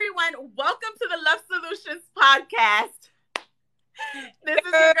Welcome to the Love Solutions podcast. This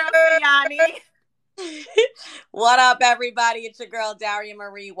is your girl, Sayani. What up, everybody? It's your girl, Daria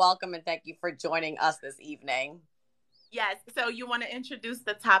Marie. Welcome and thank you for joining us this evening. Yes, so you want to introduce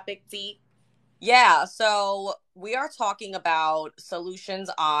the topic, Dee? Yeah, so we are talking about solutions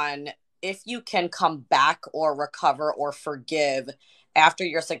on if you can come back or recover or forgive after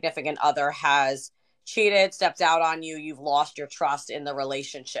your significant other has cheated, stepped out on you, you've lost your trust in the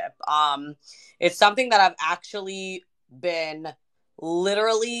relationship. It's something that I've actually been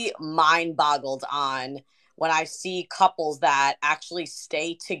literally mind boggled on when I see couples that actually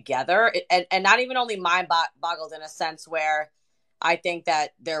stay together, and not even only mind boggled in a sense where I think that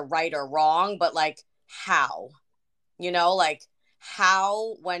they're right or wrong, but like how, like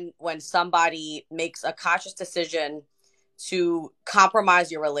how when somebody makes a conscious decision to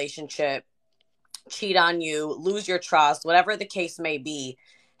compromise your relationship, cheat on you, lose your trust, whatever the case may be,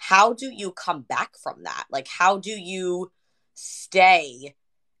 how do you come back from that? Like how do you stay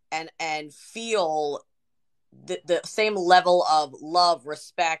and feel the same level of love,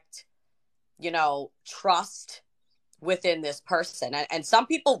 respect, trust within this person? And some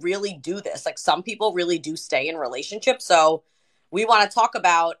people really do this. Like some people really do stay in relationships. So we want to talk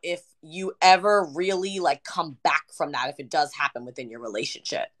about if you ever really like come back from that, if it does happen within your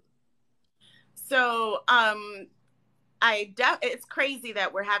relationship. So, it's crazy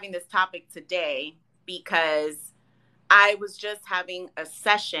that we're having this topic today because I was just having a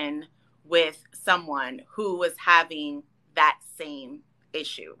session with someone who was having that same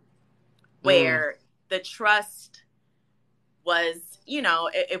issue where the trust was,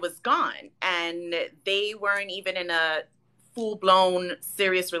 it was gone, and they weren't even in a full-blown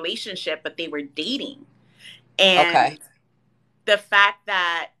serious relationship, but they were dating. And the fact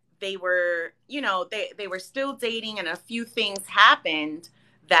that they were, they were still dating, and a few things happened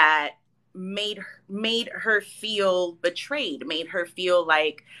that made her feel betrayed, made her feel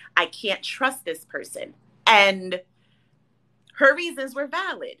like I can't trust this person. And her reasons were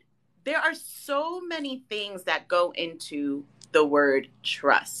valid. There are so many things that go into the word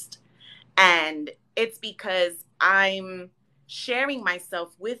trust. And it's because I'm sharing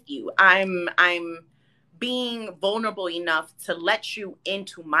myself with you. I'm being vulnerable enough to let you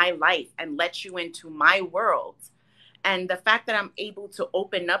into my life and let you into my world. And the fact that I'm able to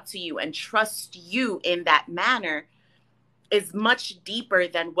open up to you and trust you in that manner is much deeper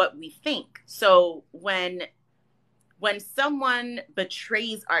than what we think. So when someone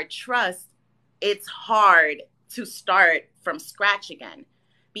betrays our trust, it's hard to start from scratch again,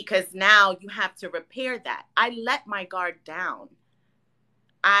 because now you have to repair that. I let my guard down.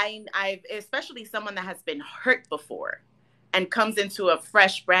 I've especially someone that has been hurt before and comes into a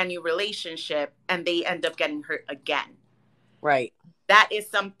fresh, brand new relationship and they end up getting hurt again. Right. That is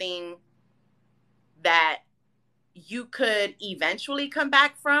something that you could eventually come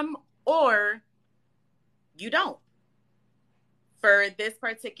back from, or you don't. For this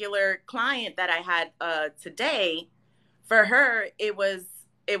particular client that I had today, for her, it was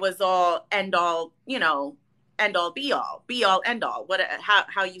all end all, end all be all end all.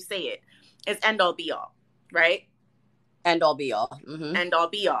 How you say it is end all be all, right? End all be all. Mm-hmm. End all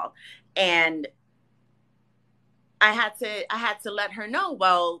be all. And I had to let her know,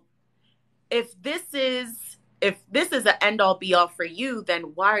 well, if this is an end all be all for you,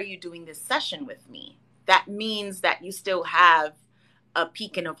 then why are you doing this session with me? That means that you still have a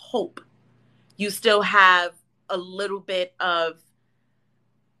beacon of hope. You still have a little bit of,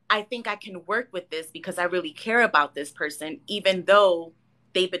 I think I can work with this because I really care about this person, even though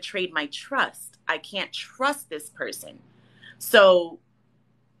they betrayed my trust. I can't trust this person. So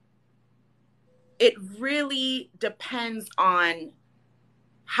it really depends on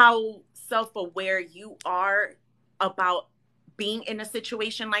how self-aware you are about being in a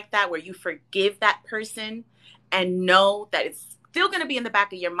situation like that, where you forgive that person and know that it's still going to be in the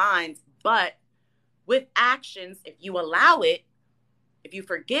back of your mind, but with actions, if you allow it, if you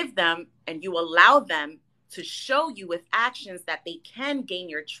forgive them and you allow them to show you with actions that they can gain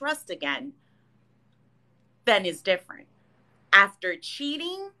your trust again, then it's different. After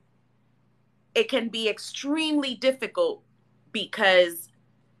cheating, it can be extremely difficult because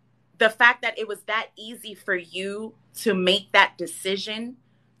the fact that it was that easy for you to make that decision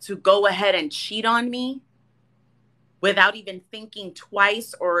to go ahead and cheat on me without even thinking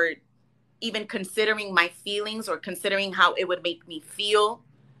twice or even considering my feelings or considering how it would make me feel,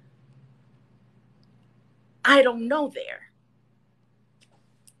 I don't know there.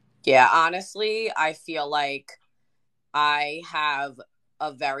 Yeah, honestly, I feel like I have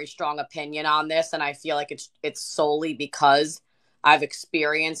a very strong opinion on this, and I feel like it's solely because I've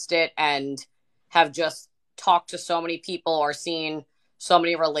experienced it and have just talked to so many people or seen so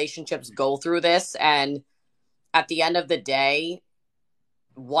many relationships go through this. And at the end of the day,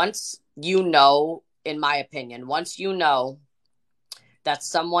 once you know, in my opinion, once you know that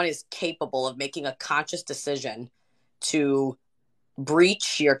someone is capable of making a conscious decision to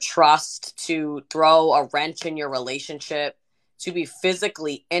breach your trust, to throw a wrench in your relationship, to be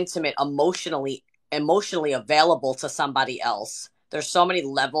physically intimate, emotionally available to somebody else. There's so many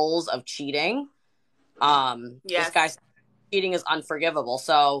levels of cheating. This Yes. guy's cheating is unforgivable.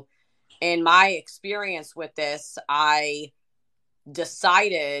 So in my experience with this, I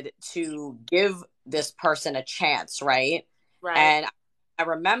decided to give this person a chance, right? Right. And I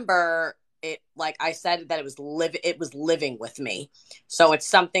remember it, like I said, that it was living with me. So it's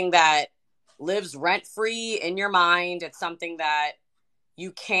something that lives rent free in your mind. It's something that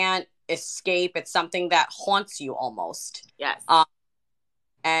you can't escape. It's something that haunts you almost. Yes.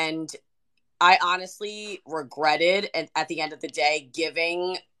 And I honestly regretted, and at the end of the day,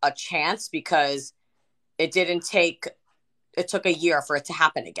 giving a chance, because it didn't take, it took a year for it to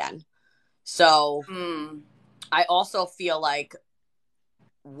happen again. So I also feel like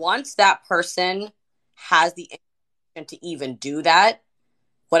once that person has the intention to even do that,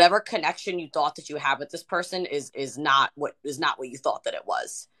 whatever connection you thought that you have with this person is not what you thought that it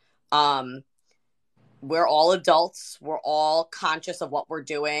was. We're all adults. We're all conscious of what we're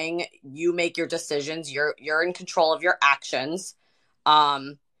doing. You make your decisions. You're in control of your actions.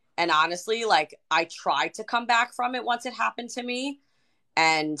 And honestly, like, I tried to come back from it once it happened to me.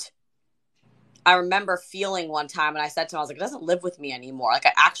 And I remember feeling one time, and I said to him, I was like, it doesn't live with me anymore. Like,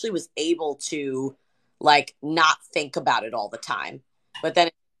 I actually was able to, like, not think about it all the time. But then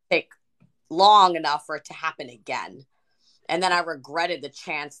it took long enough for it to happen again. And then I regretted the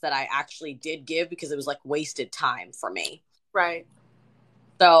chance that I actually did give, because it was like wasted time for me. Right.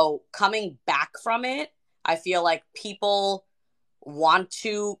 So coming back from it, I feel like people want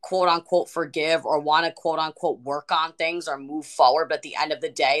to quote unquote forgive, or want to quote unquote work on things or move forward. But at the end of the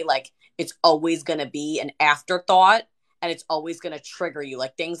day, like, it's always going to be an afterthought, and it's always going to trigger you.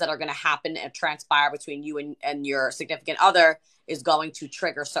 Like, things that are going to happen and transpire between you and your significant other is going to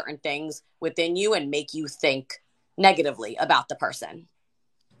trigger certain things within you and make you think negatively about the person.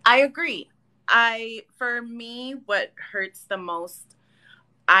 I agree. For me, what hurts the most,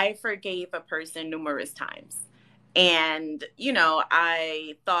 I forgave a person numerous times. And,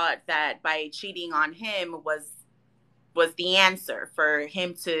 I thought that by cheating on him was the answer for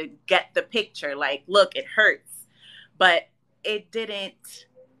him to get the picture. Like, look, it hurts. But it didn't,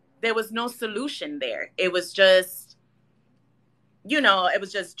 there was no solution there. It was just, it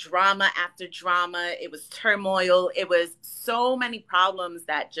was just drama after drama. It was turmoil. It was so many problems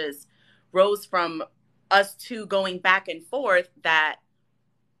that just rose from us two going back and forth, that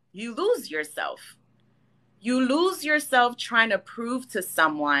you lose yourself. You lose yourself trying to prove to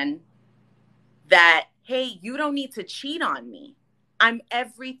someone that, hey, you don't need to cheat on me. I'm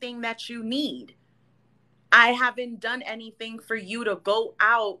everything that you need. I haven't done anything for you to go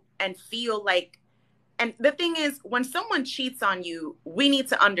out and feel like. And the thing is, when someone cheats on you, we need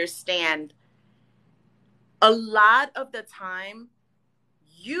to understand, a lot of the time,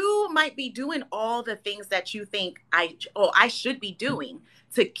 you might be doing all the things that you think I should be doing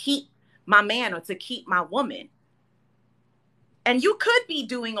to keep my man or to keep my woman. And you could be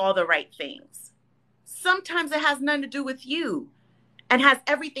doing all the right things. Sometimes it has nothing to do with you and has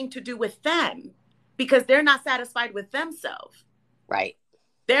everything to do with them, because they're not satisfied with themselves. Right.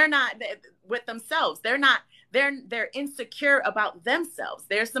 They're not with themselves. They're insecure about themselves.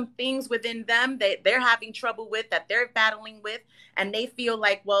 There's some things within them that they're having trouble with, that they're battling with, and they feel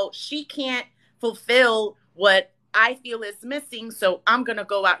like, well, she can't fulfill what I feel is missing, so I'm going to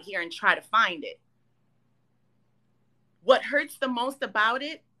go out here and try to find it. What hurts the most about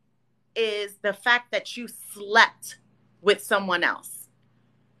it is the fact that you slept with someone else.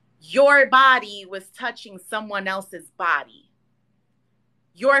 Your body was touching someone else's body.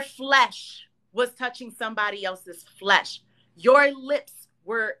 Your flesh was touching somebody else's flesh. Your lips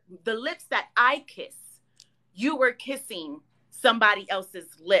were the lips that I kiss. You were kissing somebody else's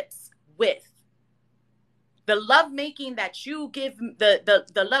lips with. The love making that you give,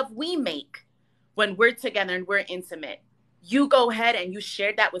 the love we make when we're together and we're intimate, you go ahead and you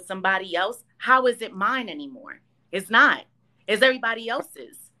share that with somebody else. How is it mine anymore? It's not. It's everybody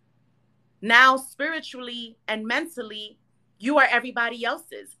else's. Now, spiritually and mentally, you are everybody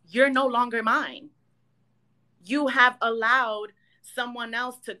else's. You're no longer mine. You have allowed someone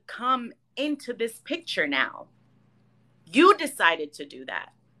else to come into this picture now. You decided to do that.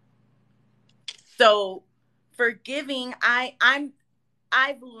 So Forgiving,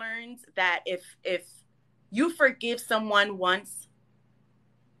 I've learned that if you forgive someone once,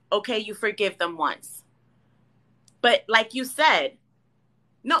 okay, you forgive them once. But like you said,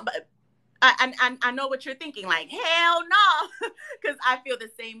 no, but I know what you're thinking, like, hell no, because I feel the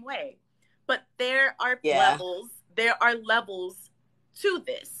same way. But Yeah. there are levels to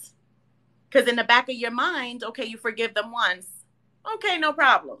this. Because in the back of your mind, okay, you forgive them once, okay, no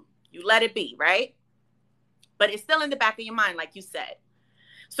problem. You let it be, right? But it's still in the back of your mind, like you said.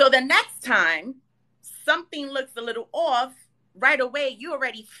 So the next time something looks a little off, right away, you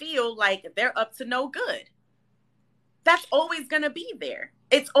already feel like they're up to no good. That's always going to be there.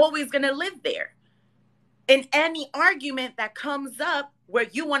 It's always going to live there. In any argument that comes up where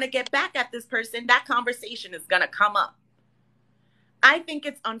you want to get back at this person, that conversation is going to come up. I think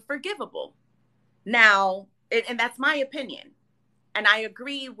it's unforgivable. Now, and that's my opinion. And I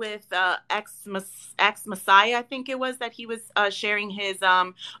agree with ex Messiah. I think it was that he was sharing his.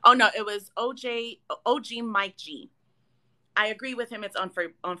 Oh no, it was OG Mike G. I agree with him. It's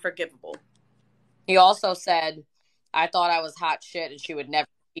unforgivable. He also said, "I thought I was hot shit, and she would never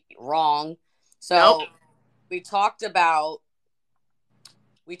be wrong." So nope. we talked about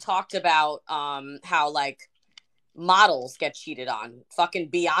how like models get cheated on.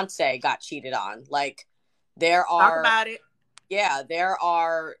 Fucking Beyonce got cheated on. Like there are talk about it. Yeah, there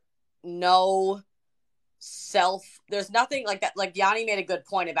are no there's nothing like that. Like Yanni made a good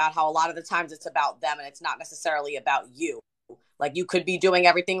point about how a lot of the times it's about them and it's not necessarily about you. Like you could be doing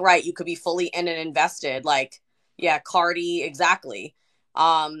everything right. You could be fully in and invested. Like, yeah, Cardi, exactly.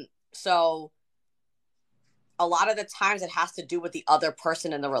 So a lot of the times it has to do with the other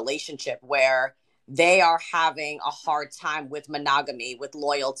person in the relationship where they are having a hard time with monogamy, with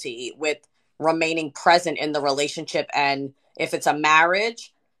loyalty, with remaining present in the relationship. And if it's a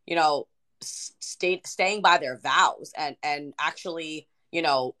marriage, you know, staying by their vows and actually, you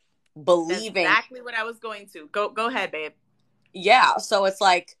know, believing. That's exactly what I was going to. Go ahead, babe. Yeah. So it's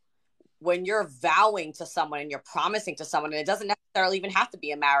like when you're vowing to someone and you're promising to someone, and it doesn't necessarily even have to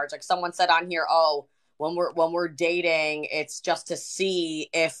be a marriage. Like someone said on here, oh, when we're dating, it's just to see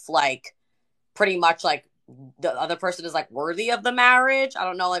if like pretty much like the other person is like worthy of the marriage. I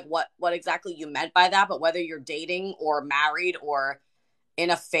don't know like what exactly you meant by that, but whether you're dating or married or in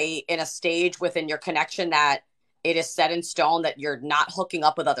a stage within your connection that it is set in stone that you're not hooking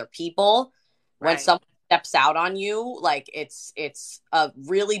up with other people, right. When someone steps out on you, like it's a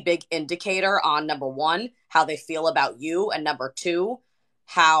really big indicator on number one, how they feel about you, and number two,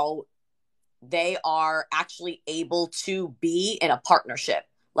 how they are actually able to be in a partnership,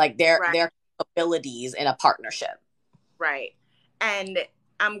 like their abilities in a partnership. Right. And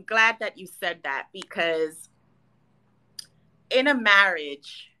I'm glad that you said that, because in a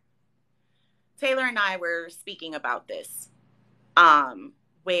marriage, Taylor and I were speaking about this,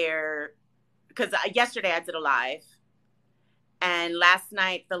 where, because yesterday I did a live, and last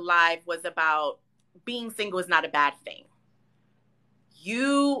night the live was about being single is not a bad thing.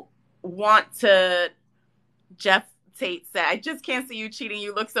 You want to, Jeff Tate said, I just can't see you cheating.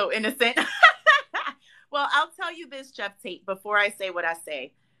 You look so innocent. Well, I'll tell you this, Jeff Tate, before I say what I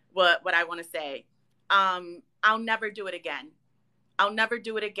say, what I want to say. I'll never do it again. I'll never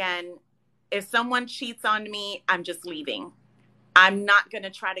do it again. If someone cheats on me, I'm just leaving. I'm not going to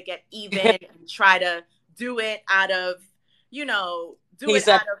try to get even and try to do it out of, out of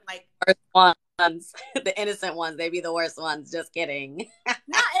like ones, the innocent ones. They be the worst ones. Just kidding.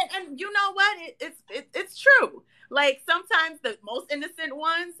 and you know what? It's true. Like sometimes the most innocent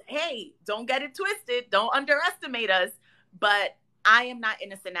ones, hey, don't get it twisted. Don't underestimate us. But I am not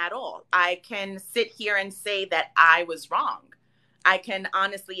innocent at all. I can sit here and say that I was wrong. I can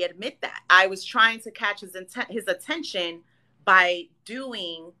honestly admit that. I was trying to catch his attention by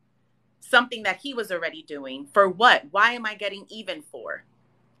doing something that he was already doing. For what? Why am I getting even for?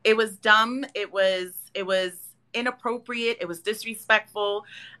 It was dumb. It was inappropriate. It was disrespectful.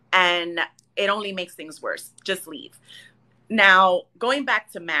 And it only makes things worse. Just leave. Now, going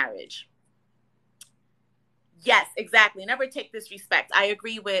back to marriage. Yes, exactly. Never take disrespect. I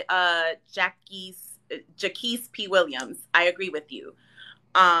agree with Jaquise P. Williams. I agree with you.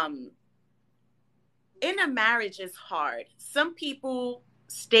 In a marriage is hard. Some people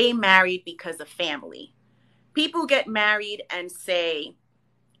stay married because of family. People get married and say,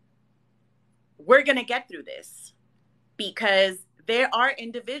 we're going to get through this, because there are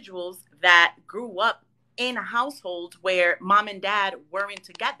individuals that grew up in a household where mom and dad weren't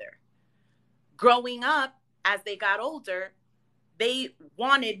together. Growing up, as they got older, they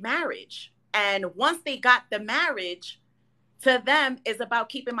wanted marriage. And once they got the marriage, to them is about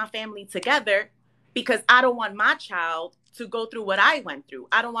keeping my family together. because I don't want my child to go through what I went through.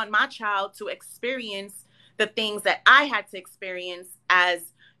 I don't want my child to experience the things that I had to experience as,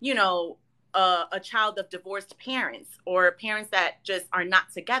 you know, a child of divorced parents or parents that just are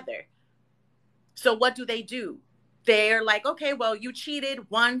not together. So what do? They're like, okay, well, you cheated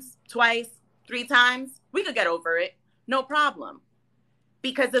once, twice, 3 times. We could get over it. No problem.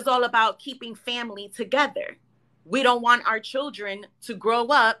 Because it's all about keeping family together. We don't want our children to grow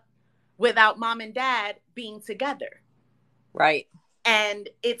up without mom and dad being together. Right. And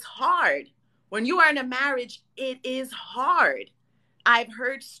it's hard. When you are in a marriage, it is hard. I've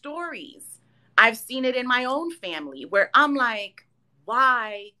heard stories. I've seen it in my own family where I'm like,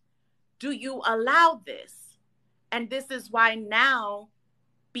 why do you allow this? And this is why now,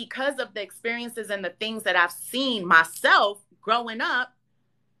 because of the experiences and the things that I've seen myself growing up,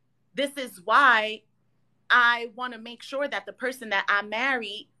 this is why I want to make sure that the person that I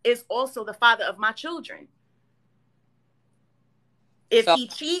marry is also the father of my children. If he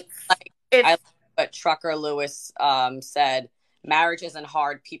cheats, I like what Trucker Lewis said, marriage isn't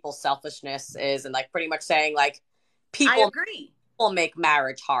hard, people's selfishness is, and like pretty much saying like I agree. People make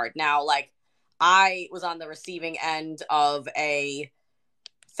marriage hard. Now, like I was on the receiving end of a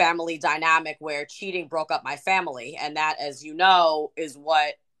family dynamic where cheating broke up my family, and that, as you know, is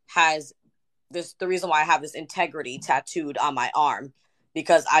what has the reason why I have this integrity tattooed on my arm,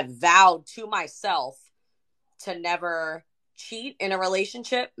 because I vowed to myself to never cheat in a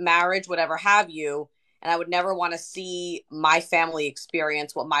relationship, marriage, whatever have you. And I would never want to see my family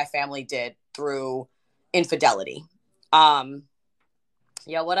experience what my family did through infidelity.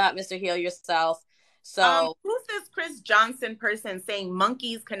 Yeah, what up, Mr. Heal Yourself? So who's this Chris Johnson person saying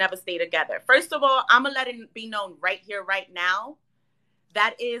monkeys can never stay together? First of all, I'm gonna let it be known right here, right now.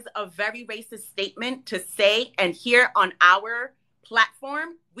 That is a very racist statement to say. And here on our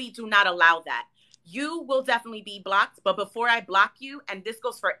platform, we do not allow that. You will definitely be blocked. But before I block you, and this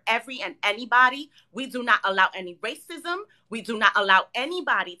goes for every and anybody, we do not allow any racism. We do not allow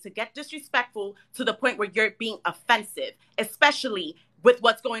anybody to get disrespectful to the point where you're being offensive, especially with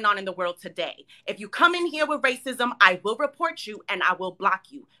what's going on in the world today. If you come in here with racism, I will report you and I will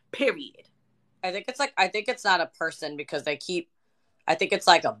block you, period. I think it's not a person because I think it's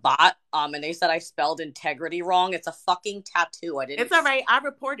like a bot. And they said I spelled integrity wrong. It's a fucking tattoo. It's all right. I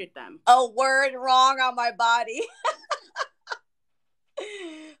reported them. A word wrong on my body.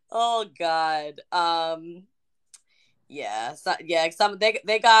 Oh God. Yeah. So, yeah.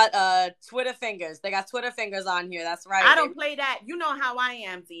 They got Twitter fingers. They got Twitter fingers on here. That's right. I don't play that. You know how I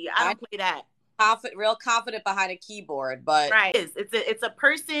am, D. I don't play that. Real confident behind a keyboard, but right. It's a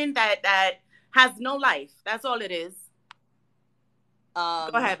person that has no life. That's all it is. Go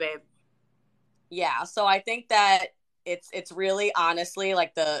ahead, babe. Yeah, so I think that it's really honestly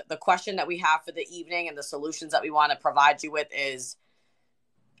like the question that we have for the evening and the solutions that we want to provide you with is,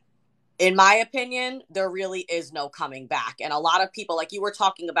 in my opinion, there really is no coming back. And a lot of people, like you were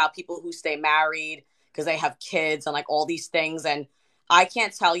talking about, people who stay married because they have kids and like all these things. And I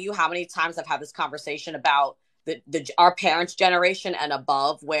can't tell you how many times I've had this conversation about our parents' generation and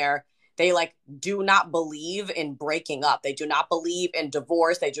above, where they like do not believe in breaking up. They do not believe in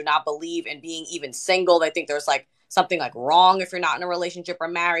divorce. They do not believe in being even single. They think there's like something like wrong if you're not in a relationship or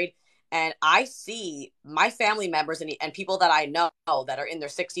married. And I see my family members and people that I know that are in their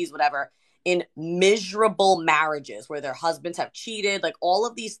 60s, whatever, in miserable marriages where their husbands have cheated, like all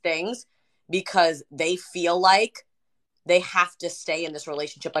of these things, because they feel like they have to stay in this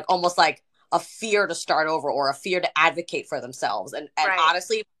relationship, like almost like a fear to start over or a fear to advocate for themselves. And right.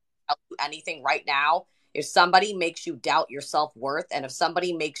 Honestly, anything right now, if somebody makes you doubt your self-worth, and if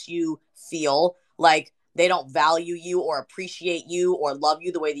somebody makes you feel like they don't value you or appreciate you or love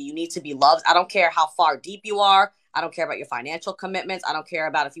you the way that you need to be loved, I don't care how far deep you are. I don't care about your financial commitments. I don't care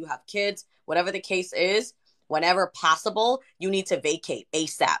about if you have kids, whatever the case is, whenever possible, you need to vacate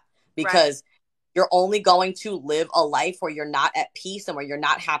ASAP, because you're only going to live a life where you're not at peace and where you're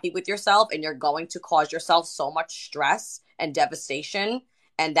not happy with yourself, and you're going to cause yourself so much stress and devastation.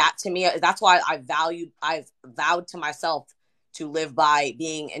 And that, to me, that's why I've vowed to myself to live by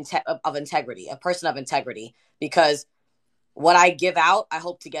being of integrity, a person of integrity, because what I give out, I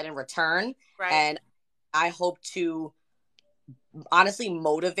hope to get in return. Right. And I hope to honestly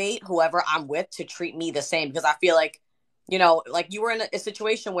motivate whoever I'm with to treat me the same, because I feel like, you know, like you were in a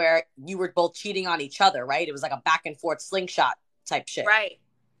situation where you were both cheating on each other, right? It was like a back and forth slingshot type shit. Right.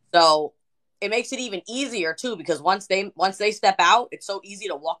 So it makes it even easier too, because once they step out, it's so easy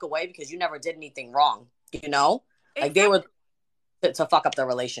to walk away because you never did anything wrong, you know? Exactly. Like they were to fuck up the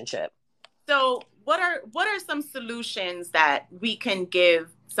relationship. So what are some solutions that we can give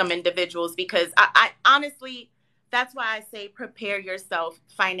some individuals, because I honestly, that's why I say prepare yourself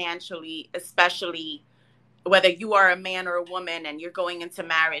financially, especially whether you are a man or a woman and you're going into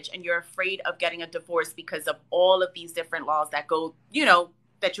marriage and you're afraid of getting a divorce because of all of these different laws that go,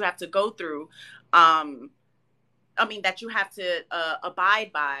 that you have to go through. That you have to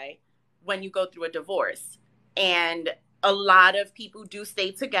abide by when you go through a divorce. And a lot of people do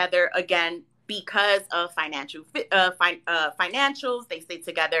stay together, again, because of financials. They stay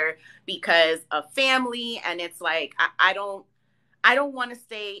together because of family. And it's like, I don't want to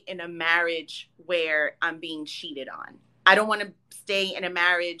stay in a marriage where I'm being cheated on. I don't want to stay in a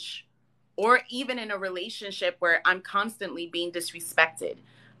marriage or even in a relationship where I'm constantly being disrespected.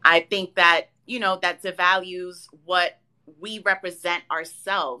 I think that, that devalues what we represent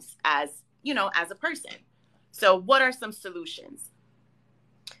ourselves as, as a person. So what are some solutions?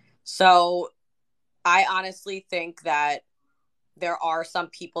 So I honestly think that there are some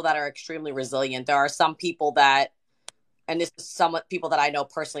people that are extremely resilient. There are some people that, and this is somewhat people that I know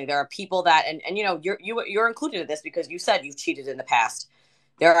personally, there are people that, and you're included in this because you said you've cheated in the past.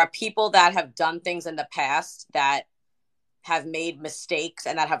 There are people that have done things in the past that have made mistakes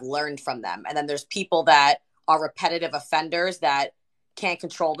and that have learned from them. And then there's people that are repetitive offenders that can't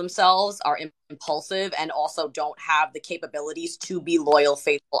control themselves, are impulsive, and also don't have the capabilities to be loyal,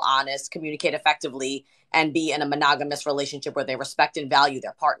 faithful, honest, communicate effectively, and be in a monogamous relationship where they respect and value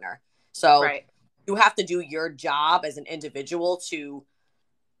their partner. So right. You have to do your job as an individual to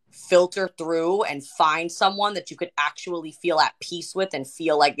filter through and find someone that you could actually feel at peace with and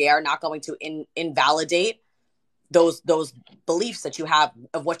feel like they are not going to invalidate those beliefs that you have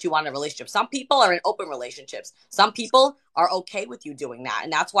of what you want in a relationship. Some people are in open relationships. Some people are okay with you doing that.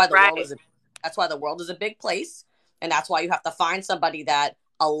 And that's why the world is a big place. And that's why you have to find somebody that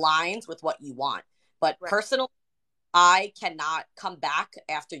aligns with what you want. But personally, I cannot come back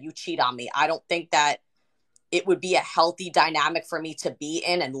after you cheat on me. I don't think that it would be a healthy dynamic for me to be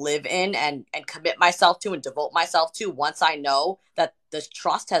in and live in and commit myself to and devote myself to once I know that this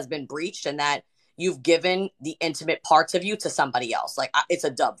trust has been breached and that you've given the intimate parts of you to somebody else. Like, it's a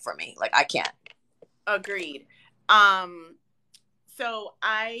dub for me. Like, I can't. Agreed. So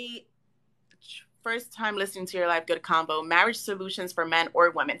first time listening to your Live Good Convo, marriage solutions for men or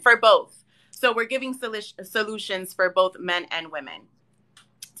women, for both. So we're giving solutions for both men and women.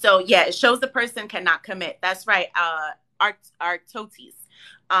 So yeah, it shows the person cannot commit. That's right. Artotis.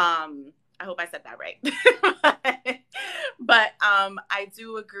 I hope I said that right. but I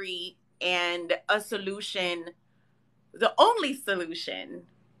do agree. And a solution, the only solution,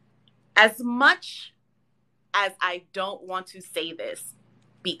 as much as I don't want to say this,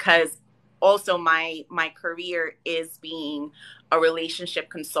 because also my career is being a relationship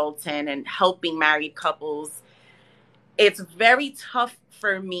consultant and helping married couples, it's very tough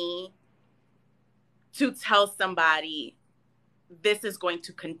for me to tell somebody this is going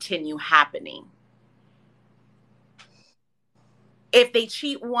to continue happening. If they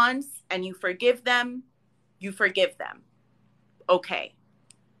cheat once and you forgive them, you forgive them. Okay.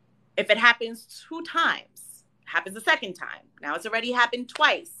 If it happens 2 times, happens a second time, now it's already happened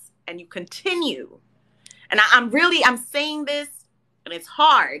twice, and you continue. And I'm saying this, and it's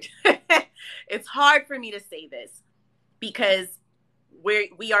hard. It's hard for me to say this because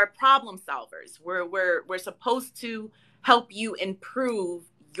we are problem solvers. We're supposed to help you improve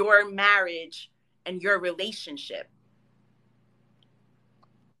your marriage and your relationship.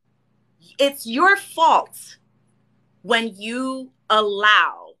 It's your fault when you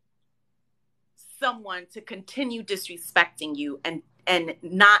allow someone to continue disrespecting you and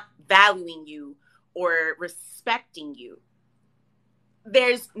not valuing you or respecting you.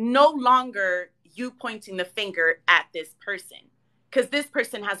 There's no longer you pointing the finger at this person because this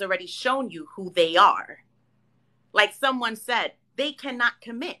person has already shown you who they are. Like someone said, they cannot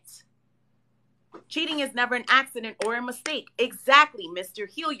commit. Cheating is never an accident or a mistake. Exactly, Mr.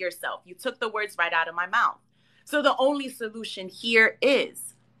 Heal Yourself. You took the words right out of my mouth. So the only solution here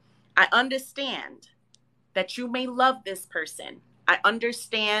is, I understand that you may love this person. I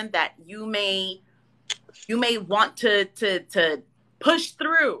understand that you may want to push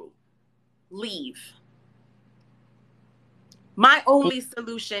through, leave. My only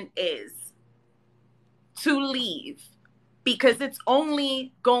solution is to leave, because it's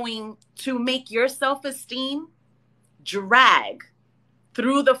only going to make your self-esteem drag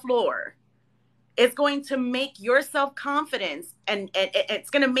through the floor. It's going to make your self-confidence and it's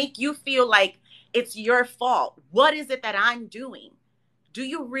going to make you feel like it's your fault. What is it that I'm doing? Do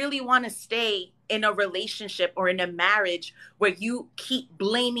you really want to stay in a relationship or in a marriage where you keep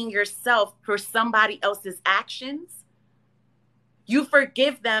blaming yourself for somebody else's actions? You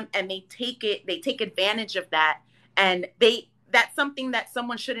forgive them and they take advantage of that. And that's something that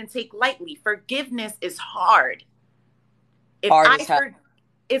someone shouldn't take lightly. Forgiveness is hard. If Hard I as hell.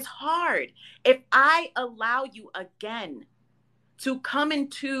 It's hard. If I allow you again to come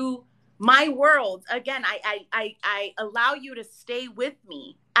into my world again, I allow you to stay with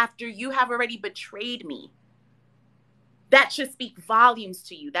me after you have already betrayed me. That should speak volumes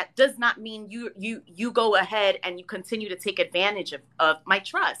to you. That does not mean you go ahead and you continue to take advantage of my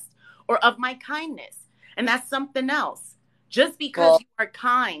trust or of my kindness. And that's something else. Just because you are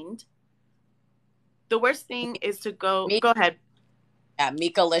kind, the worst thing is to go ahead. Yeah,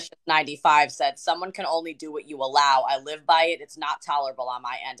 Mikalicious95 said, someone can only do what you allow. I live by it. It's not tolerable on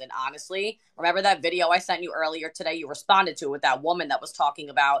my end. And honestly, remember that video I sent you earlier today? You responded to it with that woman that was talking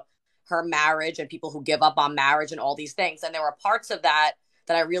about her marriage and people who give up on marriage and all these things. And there were parts of that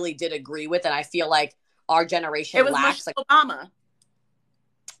that I really did agree with. And I feel like our generation lacks. Michelle Obama.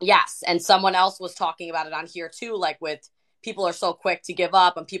 Yes. And someone else was talking about it on here too, like with people are so quick to give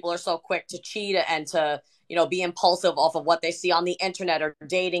up and people are so quick to cheat and to, you know, be impulsive off of what they see on the internet or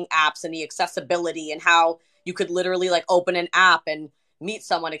dating apps and the accessibility and how you could literally like open an app and meet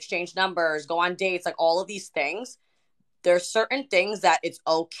someone, exchange numbers, go on dates, like all of these things. There's certain things that it's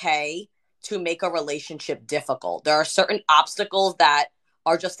okay to make a relationship difficult. There are certain obstacles that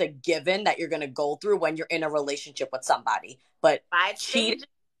are just a given that you're going to go through when you're in a relationship with somebody. But five stages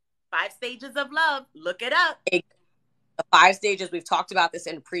of love. Look it up. The 5 stages, we've talked about this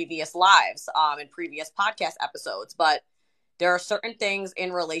in previous lives, in previous podcast episodes, but there are certain things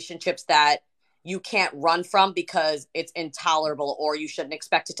in relationships that you can't run from because it's intolerable or you shouldn't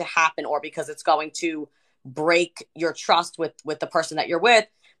expect it to happen or because it's going to break your trust with the person that you're with.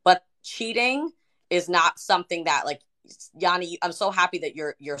 But cheating is not something that, like, Yanni, I'm so happy that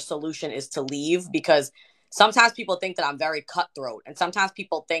your solution is to leave, because sometimes people think that I'm very cutthroat and sometimes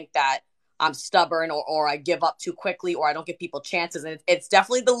people think that I'm stubborn or I give up too quickly or I don't give people chances. And it's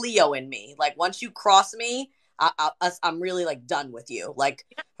definitely the Leo in me. Like, once you cross me, I'm really like done with you, like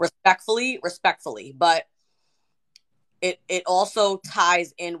respectfully. But it also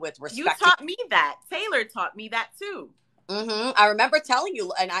ties in with respect. You taught me that. Taylor taught me that too. Mm-hmm. I remember telling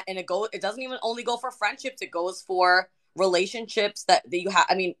you, and it doesn't even only go for friendships. It goes for relationships that you have.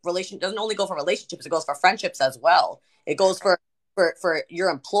 I mean, doesn't only go for relationships. It goes for friendships as well. It goes for your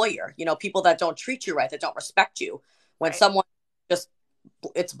employer, you know, people that don't treat you right, that don't respect you. When someone just,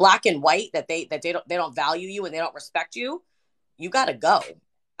 it's black and white that they don't value you and they don't respect you, you got to go.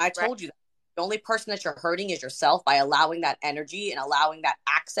 I told you that. The only person that you're hurting is yourself by allowing that energy and allowing that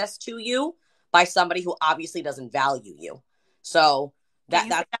access to you by somebody who obviously doesn't value you. So that's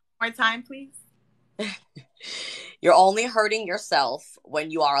one more time, please. You're only hurting yourself when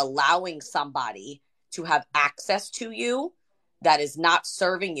you are allowing somebody to have access to you that is not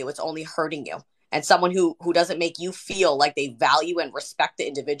serving you. It's only hurting you. And someone who doesn't make you feel like they value and respect the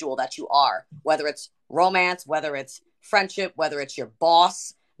individual that you are, whether it's romance, whether it's friendship, whether it's your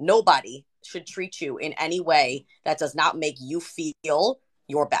boss, nobody should treat you in any way that does not make you feel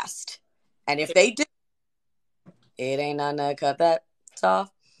your best. And if they do, it ain't nothing to cut that off.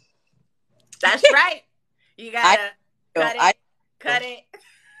 That's right. You gotta cut it.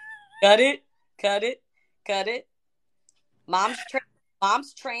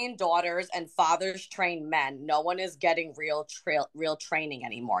 Moms train daughters and fathers train men. No one is getting real training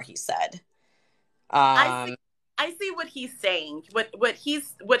anymore, he said. I see what he's saying. What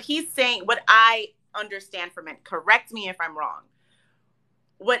he's saying, what I understand from it, correct me if I'm wrong.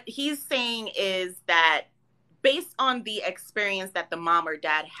 What he's saying is that based on the experience that the mom or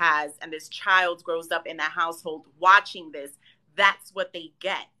dad has and this child grows up in that household watching this, that's what they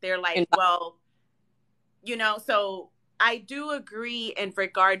get. They're like, well, you know, so I do agree in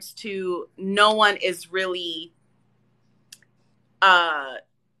regards to no one is really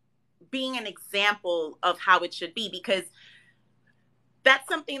being an example of how it should be, because that's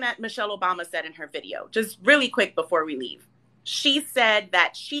something that Michelle Obama said in her video. Just really quick before we leave. She said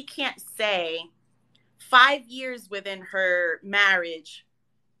that she can't say 5 years within her marriage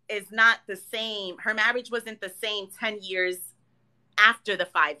is not the same. Her marriage wasn't the same 10 years after the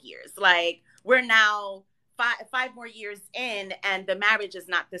 5 years. Like, we're now five more years in and the marriage is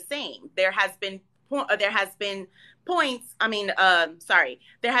not the same. There has been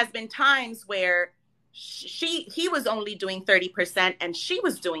times where he was only doing 30% and she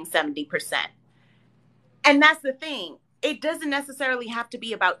was doing 70%. And that's the thing. It doesn't necessarily have to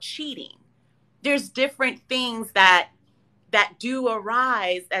be about cheating. There's different things that do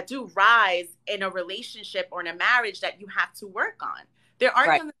rise in a relationship or in a marriage that you have to work on. There are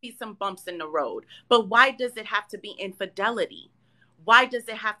going to be some bumps in the road, but why does it have to be infidelity? Why does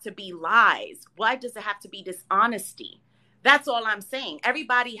it have to be lies? Why does it have to be dishonesty? That's all I'm saying.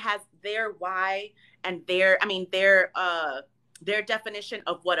 Everybody has their why and their definition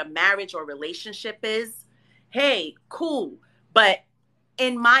of what a marriage or relationship is. Hey, cool. But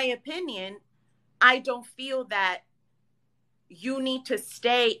in my opinion, I don't feel that you need to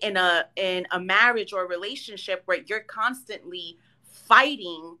stay in a marriage or a relationship where you're constantly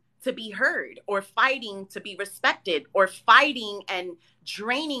fighting to be heard, or fighting to be respected, or fighting and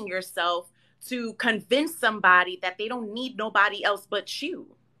draining yourself to convince somebody that they don't need nobody else but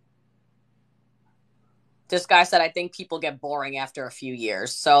you. This guy said, I think people get boring after a few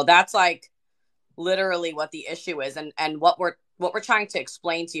years. So that's like literally what the issue is. And what we're trying to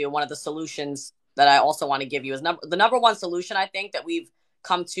explain to you, one of the solutions that I also want to give you is the number one solution I think that we've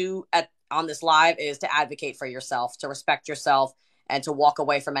come to on this live is to advocate for yourself, to respect yourself, and to walk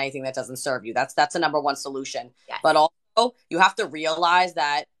away from anything that doesn't serve you. That's the number one solution. Yes. But also you have to realize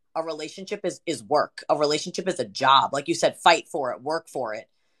that a relationship is work. A relationship is a job. Like you said, fight for it, work for it.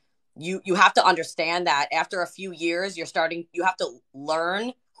 You have to understand that after a few years, you have to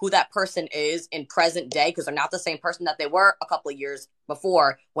learn who that person is in present day, because they're not the same person that they were a couple of years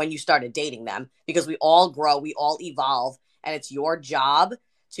before when you started dating them, because we all grow, we all evolve, and it's your job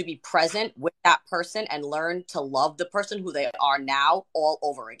to be present with that person and learn to love the person who they are now all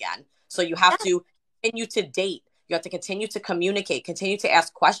over again. So you have to continue to date. You have to continue to communicate, continue to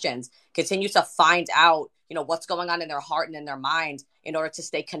ask questions, continue to find out, what's going on in their heart and in their mind in order to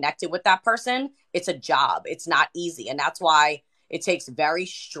stay connected with that person. It's a job. It's not easy. And that's why it takes very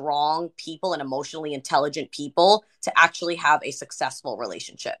strong people and emotionally intelligent people to actually have a successful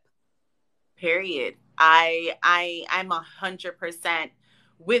relationship. Period. I'm 100%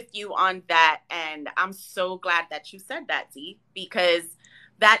 with you on that. And I'm so glad that you said that, Z, because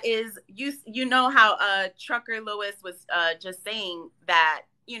that is, you know how Trucker Lewis was just saying that,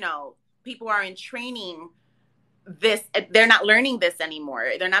 people are in training this, they're not learning this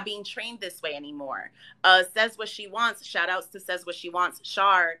anymore. They're not being trained this way anymore. Says What She Wants, shout outs to Says What She Wants,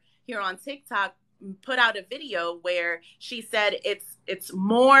 Shar, here on TikTok, put out a video where she said it's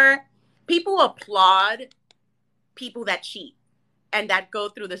more, people applaud people that cheat and that go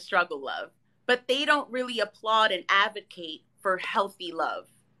through the struggle love, but they don't really applaud and advocate for healthy love,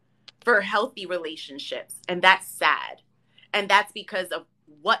 for healthy relationships. And that's sad. And that's because of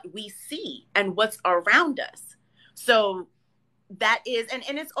what we see and what's around us. So that is,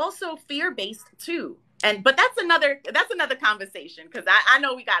 and it's also fear-based too. But that's another conversation, because I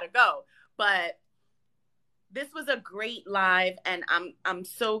know we gotta go. But this was a great live, and I'm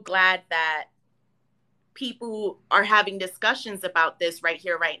so glad that people are having discussions about this right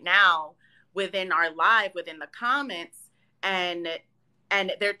here, right now, within our live, within the comments, and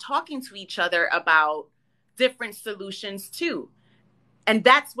they're talking to each other about different solutions too. And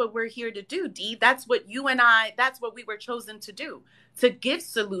that's what we're here to do, Dee. That's what that's what we were chosen to do, to give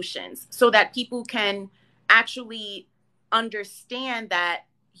solutions so that people can actually understand that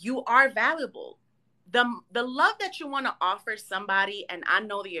you are valuable. The love that you want to offer somebody, and I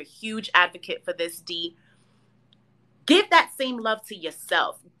know that you're a huge advocate for this, Dee, give that same love to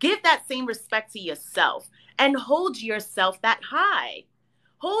yourself. Give that same respect to yourself, and hold yourself that high.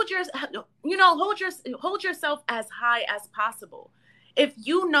 Hold yourself as high as possible. If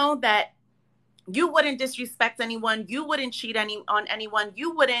you know that you wouldn't disrespect anyone, you wouldn't cheat on anyone,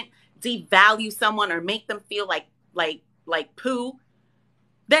 you wouldn't devalue someone or make them feel like poo,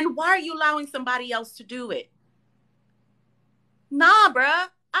 then why are you allowing somebody else to do it? Nah, bruh,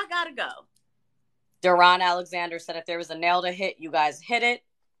 I gotta go. Duran Alexander said, if there was a nail to hit, you guys hit it.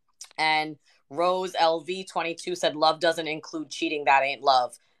 And Rose LV22 said, love doesn't include cheating. That ain't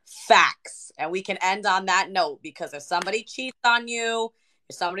love. Facts. And we can end on that note, because if somebody cheats on you,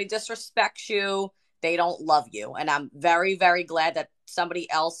 if somebody disrespects you, they don't love you. And I'm very, very glad that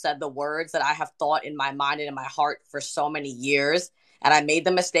somebody else said the words that I have thought in my mind and in my heart for so many years. And I made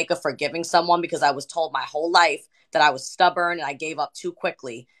the mistake of forgiving someone because I was told my whole life that I was stubborn and I gave up too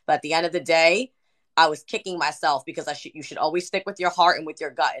quickly. But at the end of the day, I was kicking myself, because you should always stick with your heart and with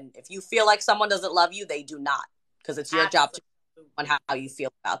your gut. And if you feel like someone doesn't love you, they do not, because it's your job to on how you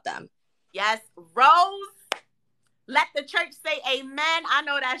feel about them. Yes, Rose, let the church say amen. I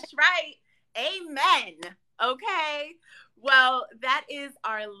know that's right. Amen. Okay. Well, that is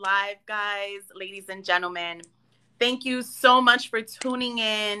our live, guys, ladies and gentlemen. Thank you so much for tuning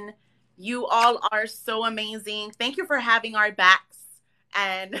in. You all are so amazing. Thank you for having our backs.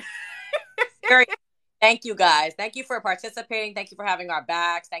 And thank you, guys. Thank you for participating. Thank you for having our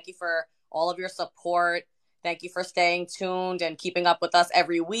backs. Thank you for all of your support. Thank you for staying tuned and keeping up with us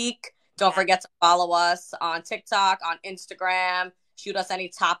every week. Don't forget to follow us on TikTok, on Instagram, Shoot us any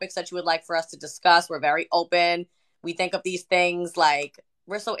topics that you would like for us to discuss. We're very open. We think of these things like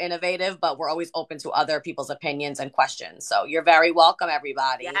we're so innovative, but we're always open to other people's opinions and questions. So you're very welcome,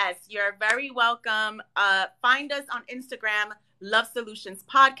 everybody. Yes, you're very welcome. Find us on Instagram, Love Solutions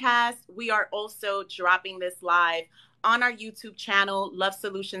Podcast. We are also dropping this live on our YouTube channel, Love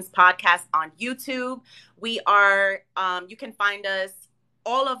Solutions Podcast on YouTube. We are, you can find us,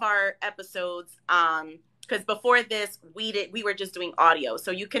 all of our episodes, because before this, we were just doing audio.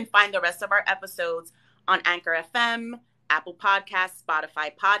 So you can find the rest of our episodes on Anchor FM, Apple Podcasts, Spotify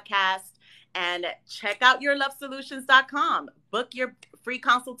Podcast, and check out yourlovesolutions.com. Book your free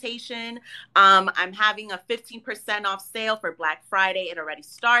consultation. I'm having a 15% off sale for Black Friday. It already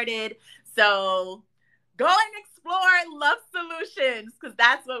started. So go and explore Love Solutions, because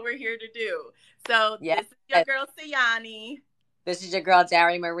that's what we're here to do. So This is your girl, Sayani. This is your girl,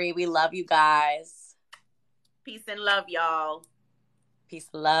 Dari Marie. We love you guys. Peace and love, y'all. Peace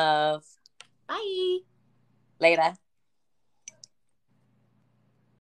and love. Bye. Later.